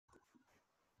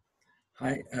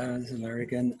Hi, this is Larry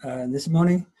again. This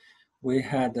morning, we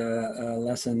had a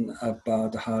lesson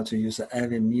about how to use the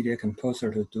Avid Media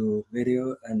Composer to do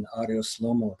video and audio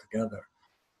slow-mo together.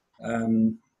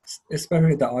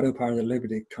 Especially the audio part is a little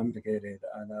bit complicated.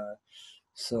 And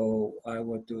so I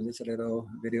will do this little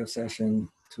video session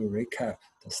to recap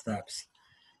the steps.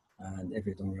 And if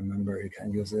you don't remember, you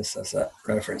can use this as a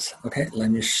reference. Okay, let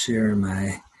me share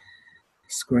my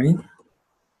screen.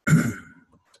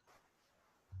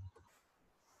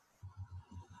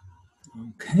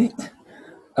 Okay.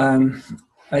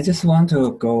 I just want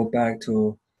to go back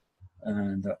to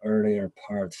the earlier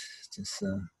part, just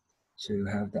to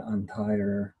have the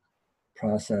entire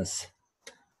process.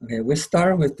 Okay, we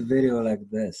start with the video like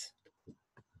this.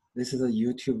 This is a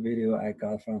YouTube video I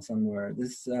got from somewhere.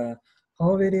 This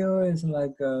whole video is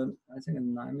like, I think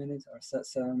 9 minutes or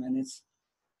 7 minutes.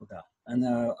 Okay. And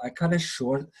I cut it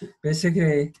short.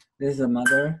 Basically, this is a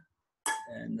mother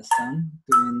and the son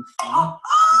doing fun.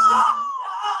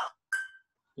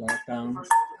 Lockdown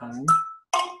time.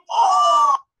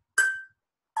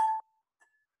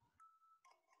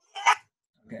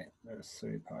 Okay, there's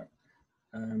 3 parts.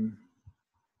 I'm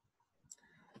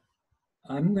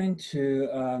going to,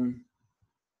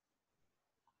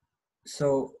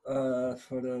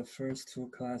 for the first 2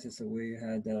 classes, we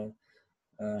had,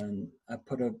 I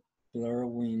put a blur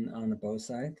wing on both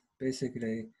sides.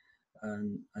 Basically,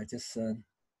 I just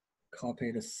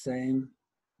copy the same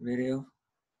video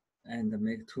and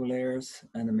make 2 layers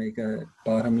and make a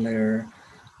bottom layer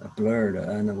blurred,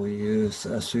 and we use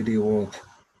a 3D warp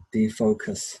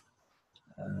defocus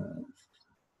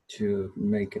to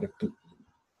make it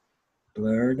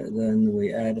blurred. Then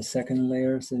we add a second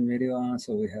layers in video on,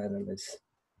 so we had this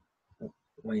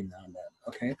wing on that.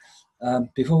 Okay,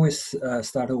 before we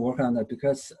start to work on that,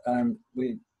 because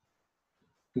we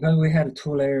had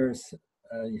 2 layers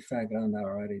effect on that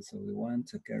already, so we want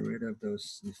to get rid of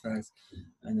those effects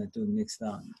and do mix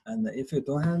down. And if you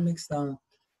don't have mix down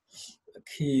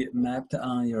key mapped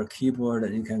on your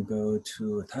keyboard, you can go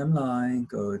to timeline,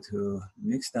 go to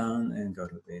mix down, and go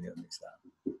to video mix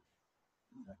down.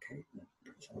 Okay,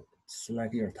 so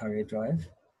select your target drive,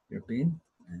 your bin,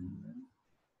 and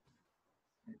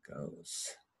it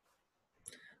goes.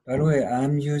 By the way,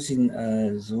 I'm using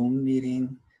a Zoom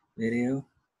meeting video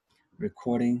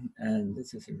recording, and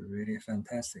this is really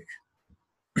fantastic.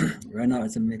 Right now,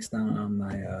 it's mixed down on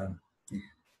my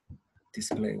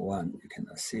display 1. You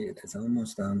cannot see it. It's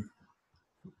almost done.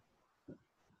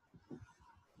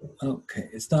 Okay,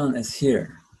 it's done. It's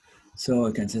here. So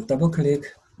you can just double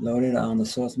click, load it on the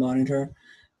source monitor,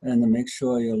 and make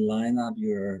sure you line up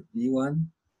your V1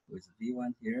 with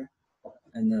V1 here,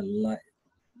 and then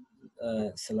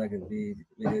select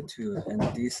video 2 and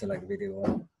deselect video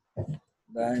 1.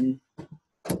 Then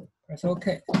press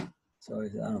OK. So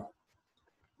it's on.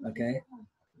 Okay.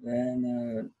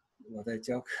 Then 我在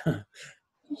教课，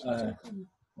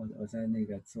我在那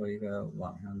个做一个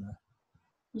网上的。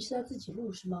你是在自己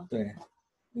录是吗？对。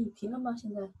你停了吗？现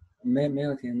在？没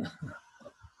有停呢。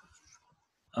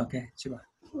OK， 去吧。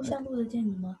录像录得见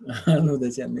你吗？录得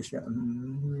见，没事。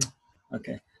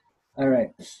OK. All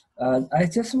right. I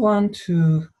just want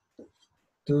to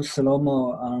do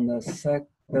slow-mo on the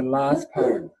last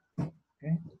part.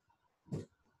 Okay.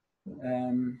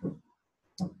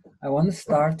 I want to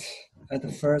start at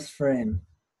the first frame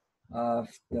of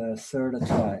the 3rd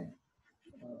try.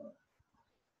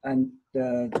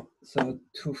 So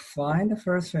to find the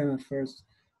first frame of first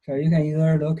try, you can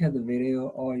either look at the video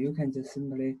or you can just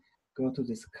simply go to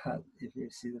this cut. If you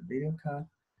see the video cut,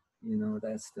 you know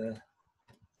that's the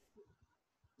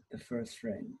first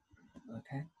frame.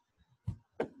 Okay,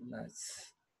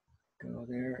 let's go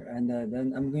there, and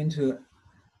then I'm going to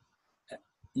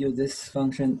use this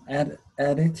function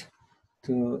edit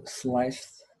to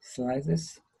slice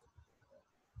this.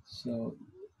 So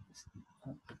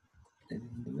I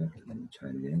didn't do it. Let me try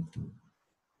it again.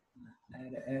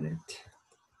 Edit.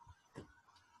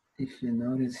 If you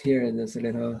notice here, there's a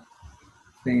little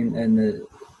thing and it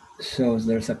shows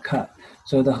there's a cut.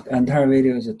 So the entire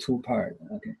video is a 2-part.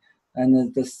 Okay,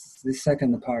 and this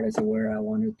second part is where I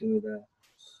want to do the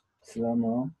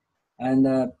slow-mo.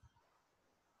 And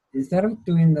instead of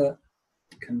doing the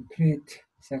complete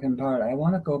second part, I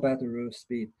want to go back to real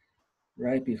speed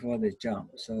right before they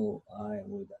jump. So I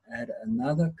would add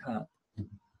another cut.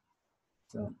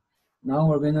 So now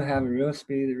we're going to have real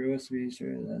speed,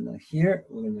 and here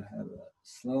we're going to have a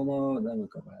slow-mo, then we'll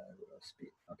go back to real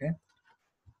speed, okay?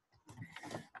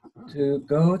 To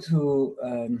go to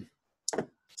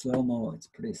slow-mo, it's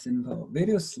pretty simple.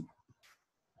 Video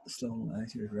slow-mo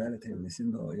actually is relatively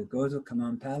simple. You go to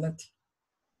command palette,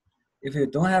 If you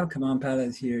don't have command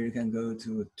palette here, you can go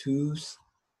to Tools,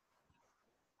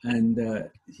 and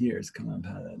here's command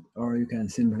palette, or you can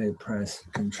simply press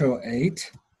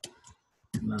Control-8.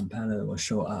 Command palette will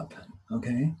show up.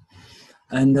 Okay,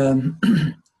 and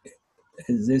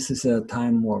this is a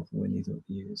time warp we need to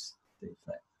use the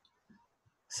effect.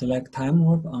 Select time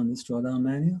warp on this drawdown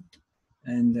menu,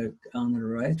 and on the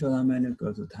right drawdown menu,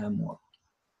 go to time warp,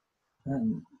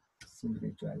 and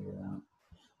simply drag it out.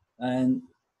 And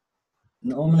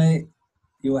normally,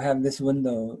 you will have this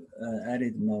window,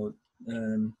 edit mode,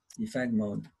 effect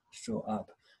mode show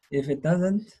up. If it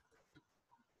doesn't,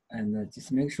 and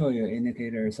just make sure your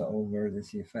indicators are over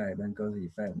this effect, then go to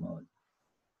effect mode,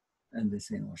 and this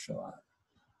thing will show up.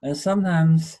 And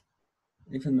sometimes,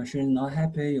 if the machine is not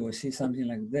happy, you will see something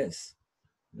like this.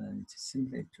 Then you just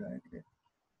simply drag it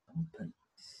open.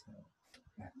 So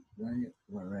then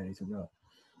we're ready to go.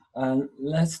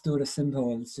 Let's do the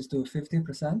simple. Let's just do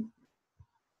 50%.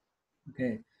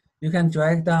 Okay, you can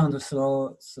drag down to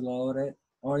slow it,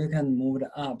 or you can move it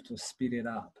up to speed it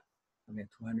up. Okay,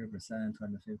 200%,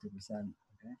 250%.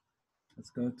 Okay, let's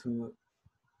go to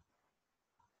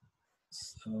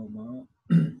slow-mo.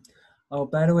 Oh,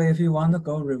 by the way, if you want to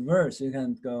go reverse, you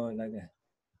can go like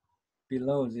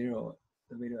below 0.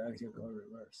 The video actually go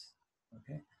reverse.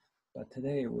 Okay, but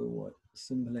today we will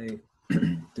simply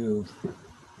do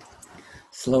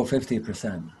slow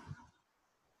 50%.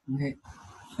 Okay,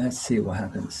 let's see what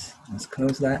happens. Let's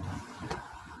close that.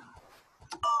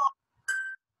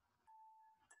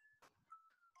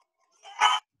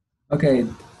 Okay,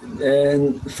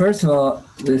 and first of all,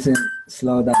 this is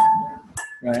slow down,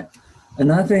 right?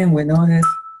 Another thing we notice,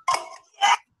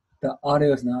 the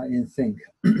audio is not in sync.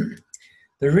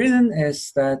 The reason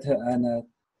is that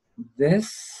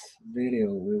this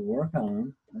video we work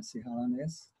on, let's see how long it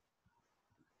is.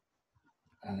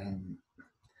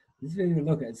 This video,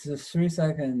 look, it's a 3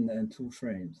 seconds and 2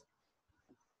 frames.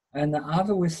 And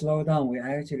after we slow down, we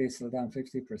actually slow down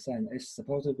 50%. It's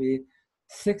supposed to be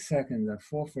 6 seconds and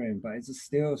 4 frames, but it's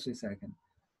still 3 seconds.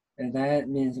 And that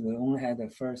means we only have the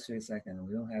first 3 seconds.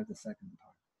 We don't have the second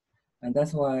part. And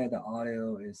that's why the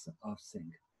audio is off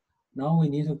sync. Now we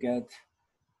need to get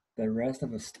the rest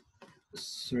of the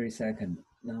 3 seconds.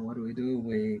 Now what do?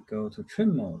 We go to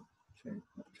trim mode.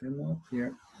 Trim mode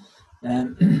here.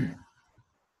 And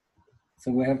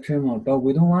so we have trim mode, but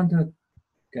we don't want to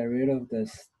get rid of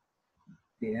this,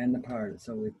 the end part.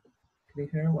 So we click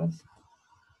here once.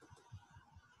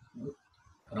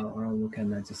 Or we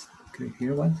can just click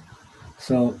here once.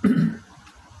 So,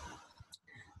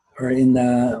 or in the,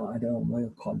 I don't know what you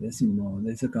call this mode.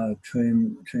 This is called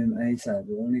trim A side.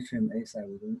 We only trim A side.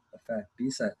 We don't affect B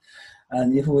side.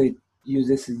 And if we use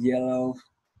this yellow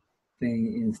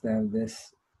thing instead of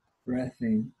this red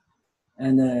thing,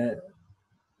 and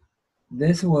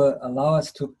this will allow us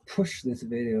to push this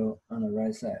video on the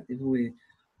right side. If we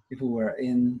were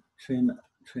in trim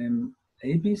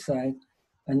AB side,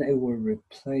 and it will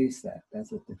replace that.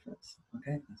 That's the difference.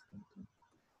 Okay, let's go to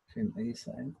trim A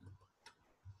side.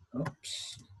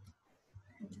 Oops,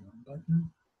 wrong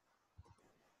button.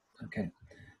 Okay,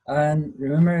 and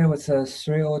remember it was a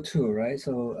 302, right?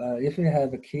 So if you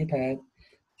have a keypad,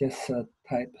 just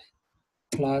type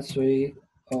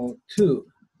 +302.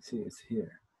 See, it's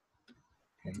here.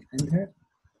 Okay, enter,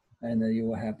 and you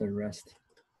will have the rest.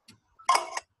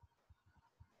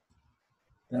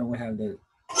 Then we have the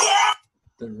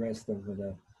rest of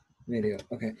the video.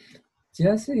 Okay,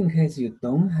 just in case you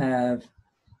don't have,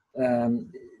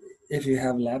 if you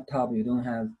have laptop, you don't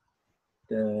have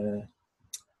the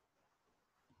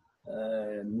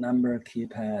number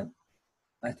keypad.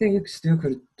 I think you still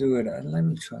could do it. Let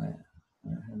me try it.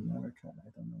 I have never tried.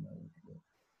 I don't know what we can do.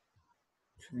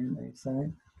 Trim A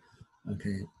side.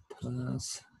 Okay,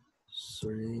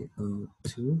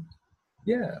 +302.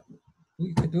 Yeah,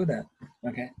 we could do that.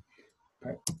 Okay,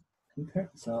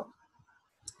 enter. So,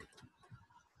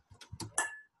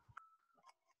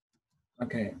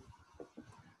 okay.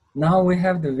 Now we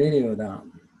have the video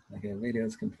down. Okay, video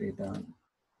is complete down.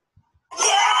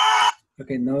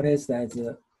 Okay, notice that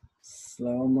the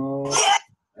slow-mo,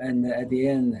 and at the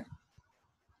end,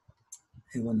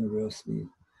 it went to real speed.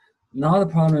 Now the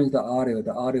problem is the audio.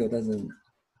 The audio doesn't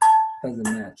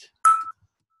match.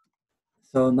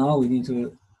 So now we need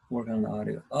to work on the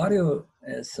audio. Audio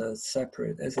is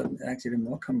separate. It's actually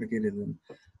more complicated than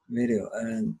video,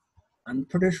 and I'm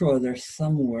pretty sure there's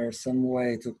somewhere, some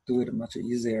way to do it much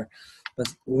easier.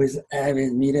 But with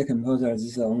Avid Media Composer, this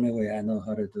is the only way I know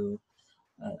how to do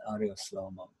audio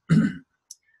slow-mo.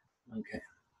 Okay,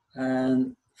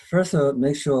 and first of all,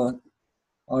 make sure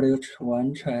audio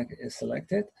 1 track is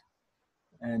selected,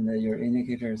 and your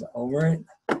indicator is over it.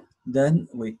 Then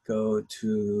we go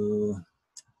to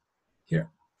here,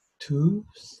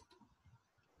 Tools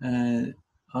and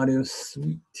Audio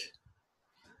Suite.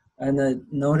 And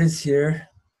notice here,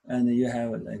 and you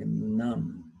have like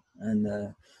none.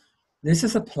 And this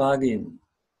is a plugin,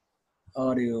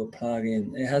 audio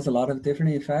plugin. It has a lot of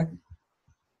different effects.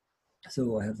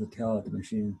 So I have to tell the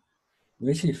machine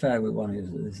which effect we want to use.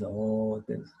 This is all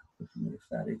different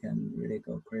effect. You can really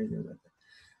go crazy with it.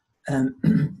 And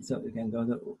so you can go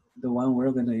to the one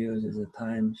we're going to use is a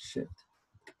time shift.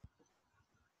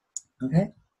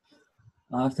 Okay.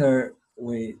 After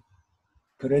we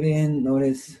put it in,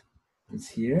 notice it's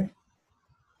here.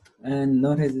 And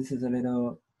notice this is a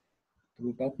little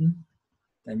blue button.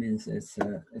 That means it's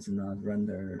not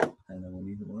rendered, and we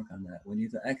need to work on that. We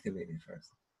need to activate it first.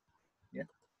 Yeah,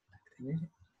 activate it.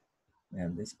 We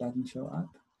have this button show up,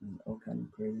 and all kind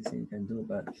of crazy things you can do.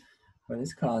 But for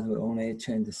this class, we only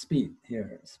change the speed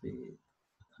here. Speed,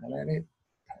 highlight it,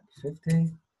 type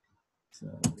 50. So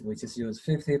we just use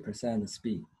 50%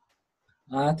 speed.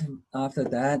 After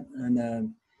that,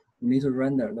 and we need to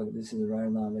render. Look, this is right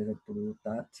now a little blue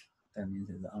dot. That means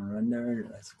it's unrendered.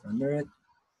 Let's render it.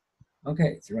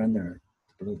 Okay, it's rendered.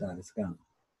 The blue dot is gone.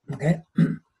 Okay,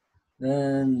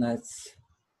 then let's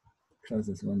close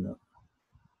this window.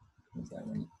 Close that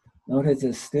window. Notice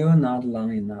it's still not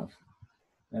long enough.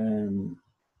 And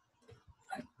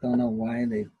I don't know why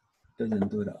they doesn't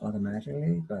do it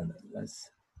automatically, but let's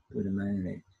do it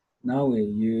manually. Now we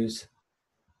use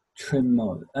trim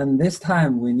mode. And this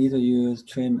time we need to use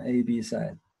trim A, B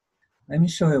side. Let me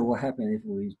show you what happens if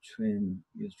we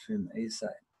use trim A side.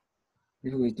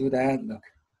 If we do that, look,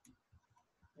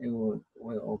 it will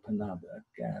open up a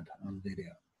gap on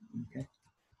video. Okay,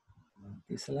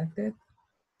 deselect it.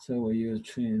 So we use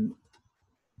trim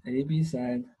A, B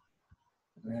side,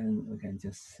 and we can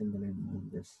just simply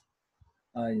move this.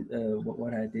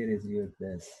 What I did is use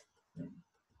this thing.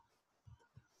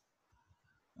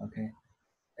 Okay,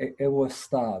 it will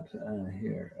stop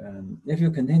here. If you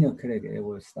continue click, it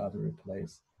will start to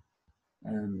replace.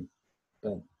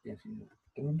 But if you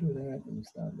don't do that, it will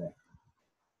stop there.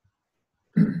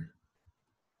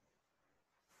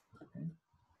 Okay.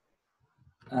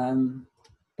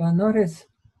 But notice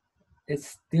it's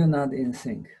still not in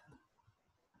sync.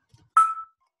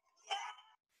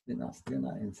 Still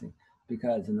not in sync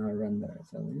because it's not rendered.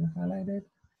 So when you highlight it,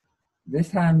 this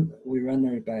time we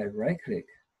render it by right click.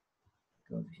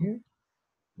 Go to here,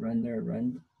 render.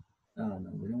 Oh no,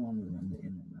 we don't want to render in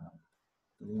and out.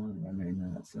 We want to render in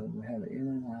and out. So we have in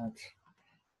and out,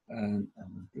 and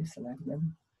deselect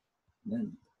them,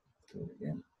 then do it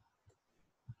again.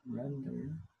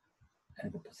 Render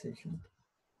at the position.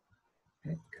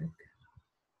 Okay, click.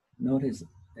 Notice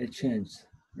it changed,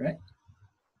 right?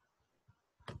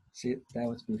 See, that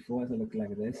was before. It looked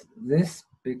like this. This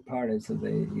big part is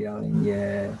they yelling,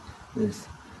 yeah, this.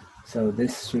 So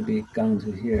this should be gone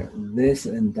to here. This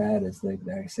and that is like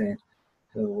they're saying.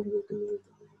 So what do we do?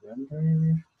 We render,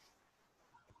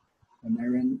 and I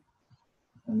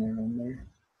render.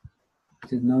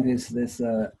 Just notice this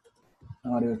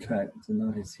audio track. To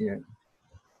notice here,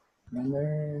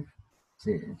 render.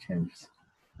 See, it changes.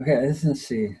 Okay, let's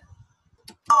see.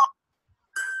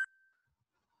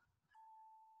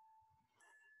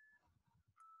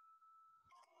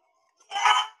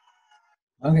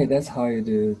 Okay, that's how you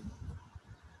do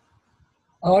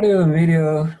audio and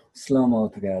video slow-mo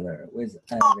together with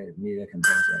Avid Media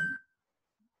Composer.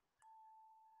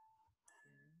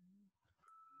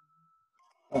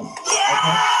 Oh,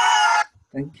 okay.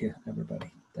 Thank you,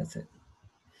 everybody. That's it.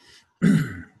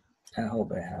 I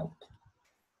hope I helped.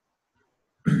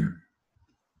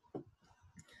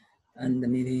 End the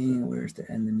meeting. Where's the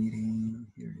end the meeting?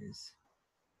 Here it is.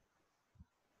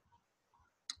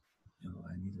 Oh,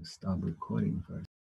 I need to stop recording first.